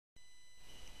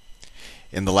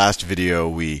In the last video,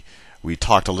 we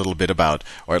talked a little bit about,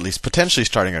 or at least potentially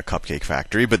starting a cupcake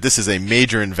factory, but this is a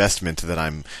major investment that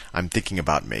I'm thinking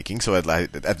about making. So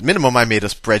at minimum, I made a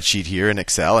spreadsheet here in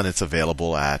Excel, and it's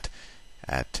available at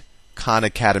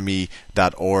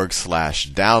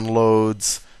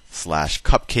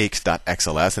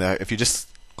khanacademy.org/downloads/cupcakes.xls. And if you just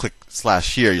click /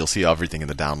 here, you'll see everything in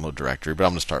the download directory, but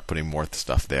I'm going to start putting more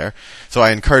stuff there. So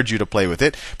I encourage you to play with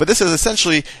it. But this is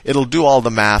essentially, it'll do all the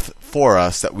math for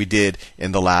us that we did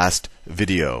in the last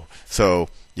video. So,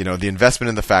 the investment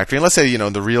in the factory, and let's say,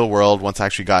 in the real world, once I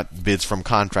actually got bids from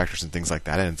contractors and things like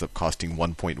that, it ends up costing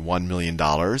 $1.1 million.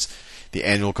 The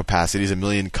annual capacity is 1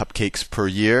 million cupcakes per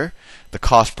year. The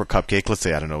cost per cupcake, let's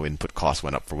say, I don't know, input cost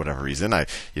went up for whatever reason.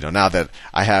 Now that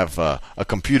I have a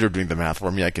computer doing the math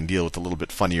for me, I can deal with a little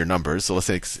bit funnier numbers. So let's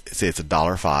say it's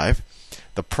 $1.05.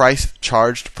 The price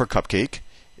charged per cupcake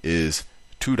is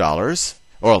 $2.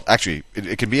 Well, actually,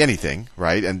 it can be anything,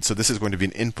 right? And so this is going to be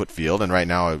an input field, and right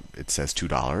now it says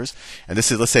 $2. And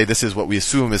let's say this is what we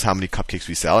assume is how many cupcakes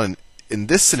we sell. And in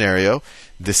this scenario,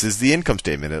 this is the income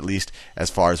statement, at least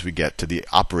as far as we get to the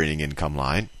operating income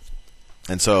line.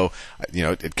 And so,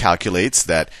 it calculates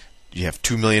that you have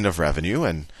 $2 million of revenue,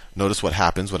 and notice what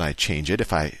happens when I change it.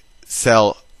 If I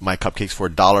sell my cupcakes for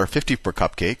 $1.50 per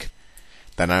cupcake,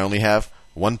 then I only have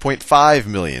 $1.5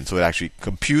 million. So it actually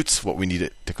computes what we need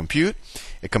it to compute.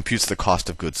 It computes the cost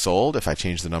of goods sold. If I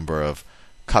change the number of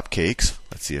cupcakes,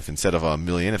 let's see, if instead of 1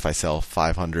 million, if I sell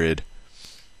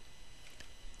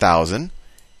 500,000,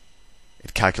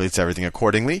 it calculates everything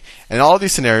accordingly. And in all of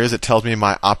these scenarios, it tells me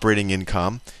my operating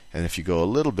income. And if you go a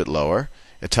little bit lower,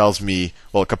 it tells me,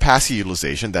 well, capacity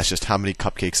utilization, that's just how many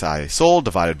cupcakes I sold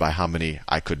divided by how many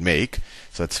I could make.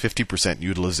 So that's 50%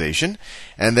 utilization.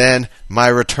 And then my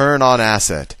return on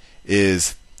asset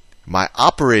is my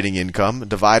operating income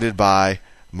divided by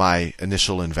my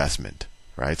initial investment.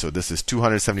 Right? So this is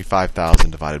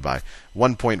 275,000 divided by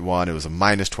 1.1. It was a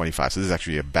minus 25. So this is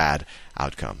actually a bad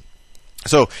outcome.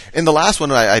 So in the last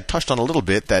one, I touched on a little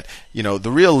bit that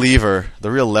the real lever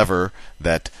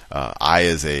that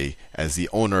I, as the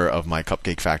owner of my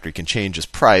cupcake factory, can change is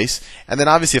price. And then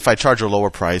obviously, if I charge a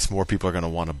lower price, more people are going to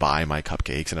want to buy my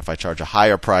cupcakes. And if I charge a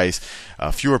higher price,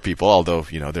 fewer people. Although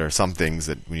there are some things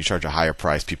that when you charge a higher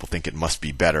price, people think it must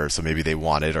be better, so maybe they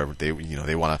want it, or they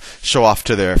want to show off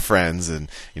to their friends and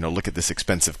look at this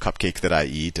expensive cupcake that I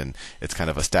eat, and it's kind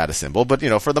of a status symbol. But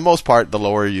for the most part, the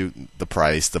lower the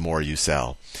price, the more you sell.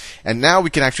 And now we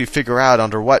can actually figure out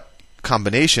under what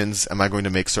combinations am I going to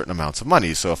make certain amounts of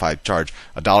money. So if I charge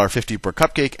 $1.50 per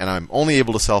cupcake and I'm only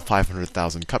able to sell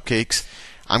 500,000 cupcakes,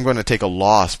 I'm going to take a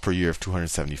loss per year of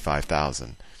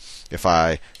 $275,000. If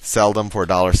I sell them for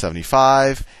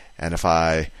 $1.75 and if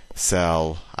I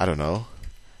sell,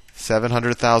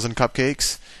 700,000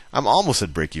 cupcakes, I'm almost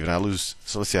at break even. I lose,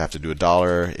 so let's say I have to do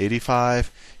 $1.85.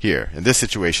 Here, in this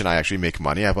situation, I actually make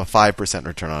money. I have a 5%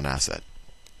 return on asset.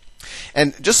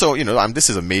 And just so this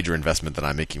is a major investment that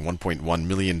I'm making, $1.1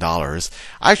 million. I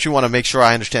actually want to make sure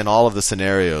I understand all of the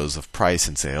scenarios of price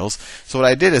and sales. So what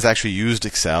I did is actually used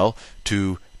Excel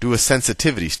to do a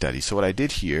sensitivity study. So what I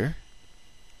did here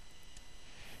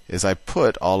is I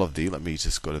put all of let me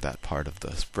just go to that part of the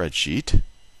spreadsheet.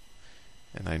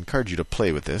 And I encourage you to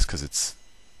play with this because it's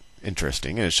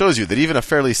interesting. And it shows you that even a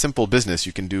fairly simple business,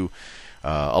 you can do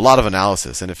a lot of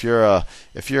analysis. And if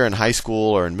you're in high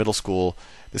school or in middle school,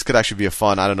 this could actually be a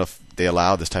fun, I don't know if they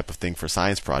allow this type of thing for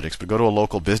science projects, but go to a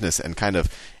local business and kind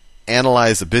of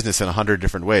analyze the business in 100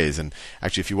 different ways. And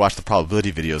actually, if you watch the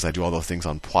probability videos, I do all those things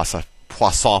on Poisson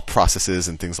processes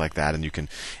and things like that. And you can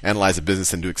analyze a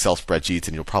business and do Excel spreadsheets,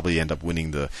 and you'll probably end up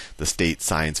winning the state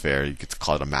science fair. You could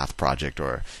call it a math project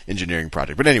or engineering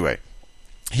project. But anyway,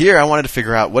 here I wanted to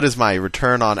figure out what is my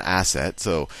return on asset.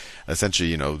 So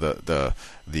essentially,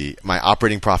 my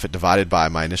operating profit divided by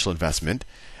my initial investment,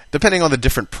 depending on the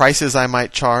different prices I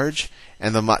might charge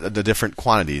and the different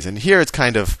quantities. And here it's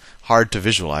kind of hard to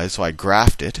visualize, so I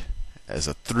graphed it as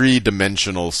a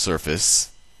three-dimensional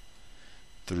surface.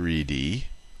 3D.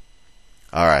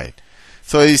 All right.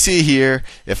 So you see here,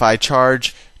 if I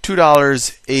charge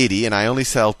 $2.80 and I only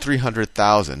sell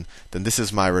 300,000, then this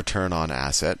is my return on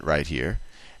asset right here.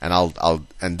 And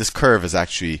and this curve is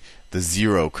actually the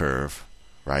zero curve,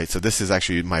 right? So this is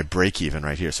actually my break even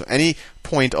right here. So any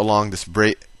point along this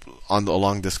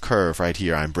along this curve right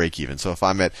here, I'm break even. So if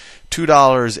I'm at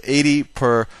 $2.80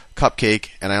 per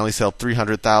cupcake and I only sell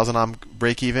 300,000, I'm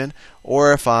break even.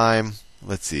 Or if I'm,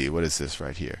 let's see, what is this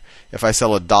right here? If I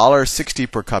sell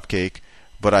 $1.60 per cupcake,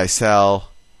 but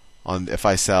if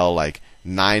I sell like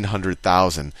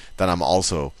 900,000, then I'm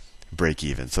also break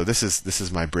even. So this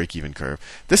is my break even curve.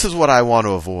 This is what I want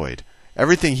to avoid.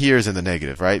 everything here is in the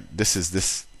negative, right? This is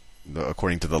this,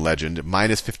 according to the legend,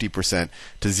 minus 50%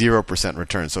 to 0%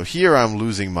 return. So here I'm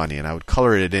losing money, and I would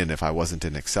color it in if I wasn't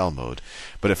in Excel mode.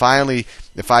 But if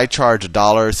I charge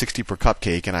 $1.60 per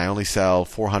cupcake and I only sell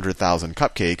 400,000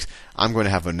 cupcakes, I'm going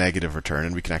to have a negative return,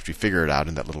 and we can actually figure it out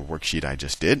in that little worksheet I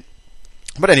just did.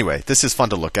 But anyway, this is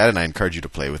fun to look at, and I encourage you to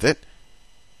play with it.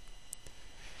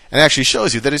 And it actually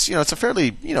shows you that it's a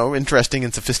fairly interesting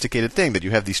and sophisticated thing that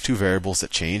you have these two variables that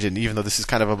change, and even though this is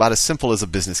kind of about as simple as a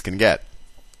business can get.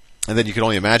 And then you can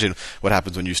only imagine what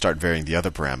happens when you start varying the other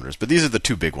parameters. But these are the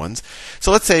two big ones.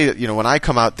 So let's say when I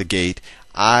come out the gate,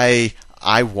 I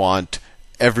want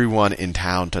everyone in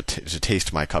town to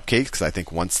taste my cupcakes, because I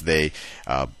think once they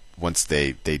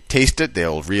taste it,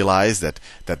 they'll realize that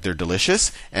they're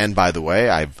delicious. And by the way,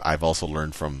 I've also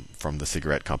learned from the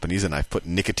cigarette companies, and I've put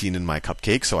nicotine in my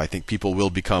cupcake, so I think people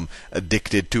will become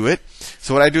addicted to it.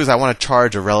 So what I do is I want to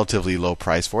charge a relatively low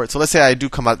price for it. So let's say I do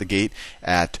come out the gate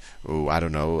at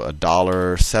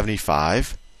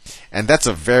 $1.75. And that's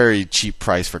a very cheap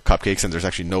price for cupcakes, and there's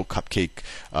actually no cupcake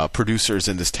producers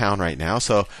in this town right now.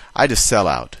 So I just sell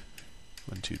out.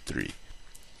 1, 2, 3.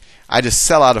 I just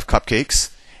sell out of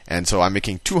cupcakes. And so I'm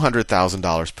making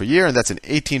 $200,000 per year, and that's an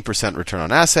 18% return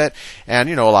on asset. And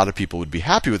a lot of people would be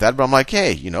happy with that, but I'm like,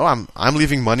 hey, I'm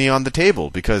leaving money on the table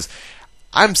because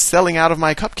I'm selling out of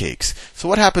my cupcakes. So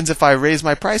what happens if I raise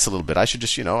my price a little bit?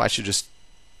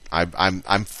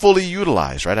 I'm fully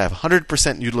utilized, right? I have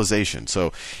 100% utilization.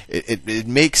 So it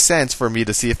makes sense for me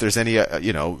to see if there's any,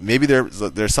 maybe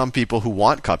there's some people who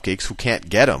want cupcakes who can't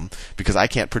get them because I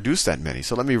can't produce that many.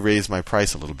 So let me raise my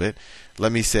price a little bit.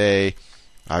 Let me say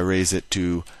I raise it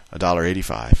to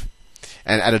 $1.85.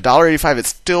 And at $1.85, it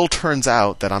still turns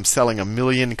out that I'm selling 1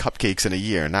 million cupcakes in a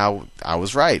year. Now, I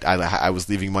was right. I was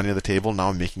leaving money on the table. Now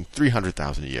I'm making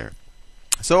 $300,000 a year.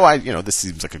 So this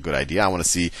seems like a good idea. I want to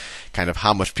see kind of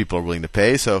how much people are willing to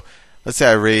pay. So let's say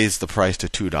I raise the price to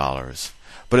 $2.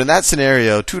 But in that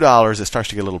scenario, $2, it starts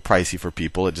to get a little pricey for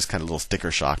people. It just kind of a little sticker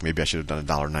shock. Maybe I should have done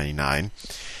 $1.99.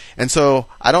 And so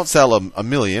I don't sell a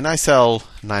million. I sell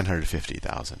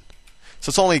 950,000. So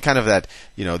it's only kind of that,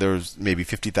 there was maybe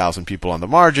 50,000 people on the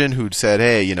margin who'd said,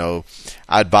 hey,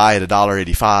 I'd buy at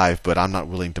 $1.85, but I'm not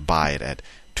willing to buy it at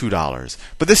 $2.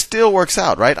 But this still works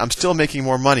out, right? I'm still making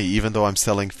more money even though I'm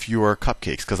selling fewer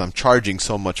cupcakes because I'm charging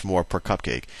so much more per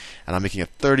cupcake. And I'm making a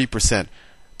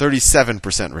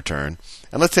 37% return.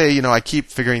 And let's say, I keep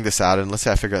figuring this out, and let's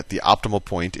say I figure out the optimal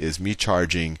point is me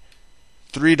charging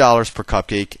 $3 per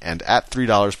cupcake, and at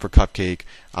 $3 per cupcake,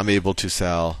 I'm able to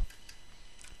sell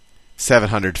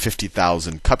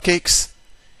 750,000 cupcakes,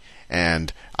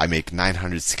 and I make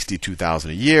 962,000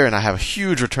 a year, and I have a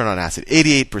huge return on asset,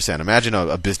 88%. Imagine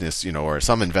a business, or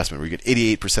some investment where you get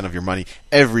 88% of your money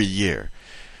every year.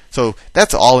 So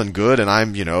that's all in good, and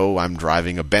I'm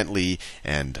driving a Bentley,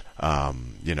 and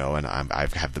and I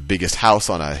have the biggest house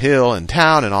on a hill in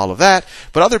town, and all of that.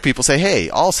 But other people say, hey,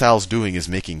 all Sal's doing is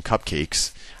making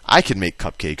cupcakes. I can make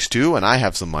cupcakes too, and I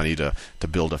have some money to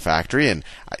build a factory, and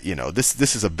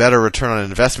this is a better return on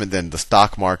investment than the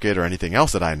stock market or anything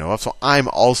else that I know of. So I'm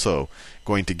also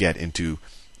going to get into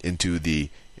the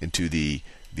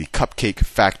cupcake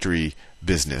factory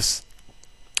business.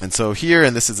 And so here,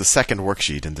 and this is the second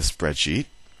worksheet in this spreadsheet,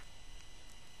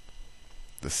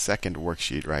 the second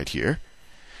worksheet right here.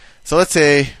 So let's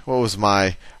say what was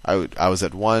I was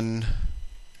at 1,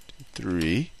 2,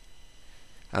 3.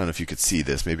 I don't know if you could see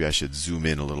this. Maybe I should zoom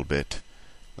in a little bit.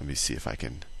 Let me see if I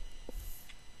can.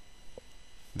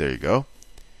 There you go.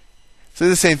 So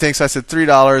the same thing. So I said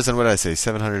 $3, and what did I say?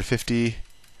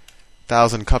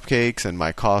 750,000 cupcakes, and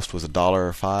my cost was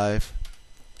 $1.05.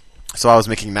 So I was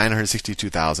making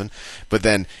 962,000. But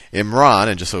then Imran,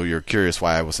 and just so you're curious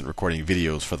why I wasn't recording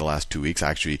videos for the last 2 weeks,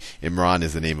 actually Imran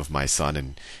is the name of my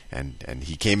son, and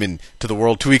he came into the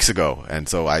world 2 weeks ago, and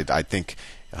so I think.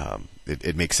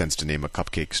 It makes sense to name a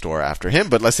cupcake store after him.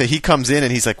 But let's say he comes in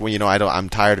and he's like, well, I'm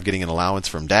tired of getting an allowance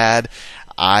from Dad.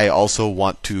 I also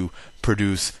want to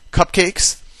produce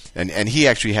cupcakes. And he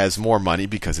actually has more money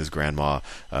because his grandma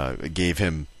gave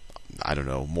him,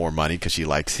 more money because she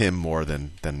likes him more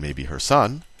than maybe her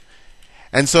son.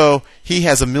 And so he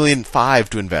has $1.5 million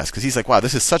to invest because he's like, wow,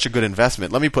 this is such a good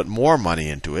investment. Let me put more money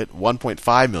into it,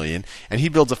 $1.5 million. And he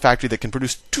builds a factory that can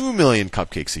produce 2 million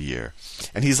cupcakes a year.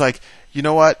 And he's like, you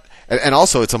know what? And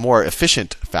also, it's a more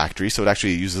efficient factory, so it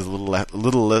actually uses a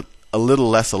little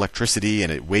less electricity, and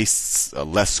it wastes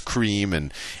less cream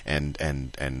and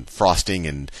frosting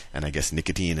and I guess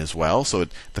nicotine as well. So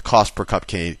the cost per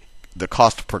cupcake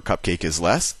is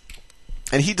less.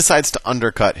 And he decides to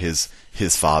undercut his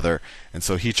father, and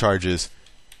so he charges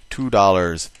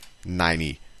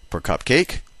 $2.90 per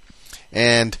cupcake.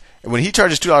 And when he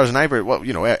charges $2.90,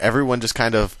 well, everyone just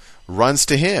kind of runs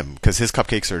to him because his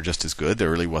cupcakes are just as good.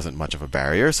 There really wasn't much of a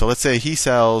barrier. So let's say he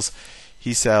sells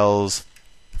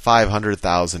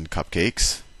 500,000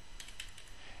 cupcakes,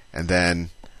 and then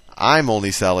I'm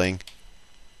only selling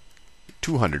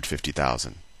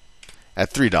 250,000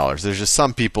 at $3. There's just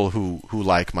some people who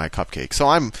like my cupcake. So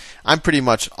I'm pretty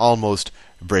much almost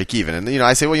break even. And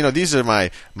I say, well, these are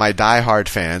my diehard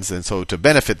fans, and so to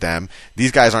benefit them,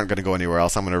 these guys aren't going to go anywhere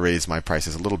else. I'm going to raise my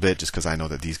prices a little bit just because I know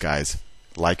that these guys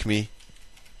like me.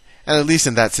 And at least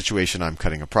in that situation, I'm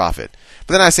cutting a profit.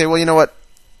 But then I say, well, you know what?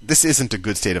 This isn't a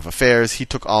good state of affairs. He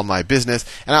took all my business.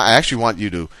 And I actually want you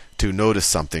to notice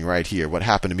something right here. What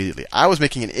happened immediately? I was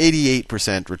making an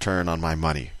 88% return on my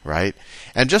money, right?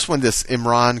 And just when this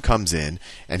Imran comes in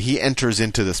and he enters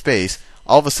into the space,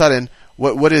 all of a sudden,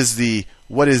 what is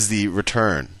the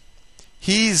return?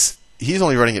 He's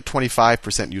only running at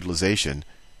 25% utilization,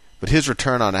 but his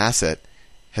return on asset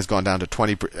has gone down to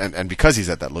 20%, and because he's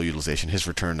at that low utilization, his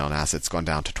return on assets gone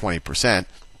down to 20%.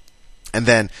 And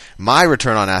then my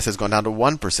return on assets gone down to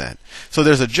 1%. So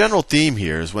there's a general theme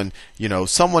here is when,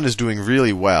 someone is doing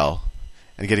really well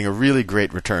and getting a really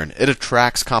great return, it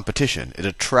attracts competition. It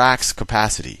attracts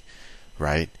capacity,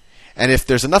 right? And if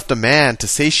there's enough demand to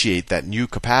satiate that new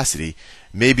capacity,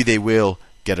 maybe they will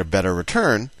get a better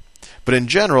return. But in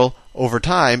general, over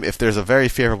time, if there's a very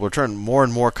favorable return, more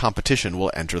and more competition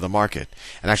will enter the market.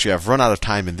 And actually, I've run out of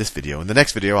time in this video. In the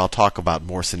next video, I'll talk about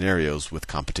more scenarios with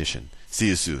competition. See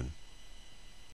you soon.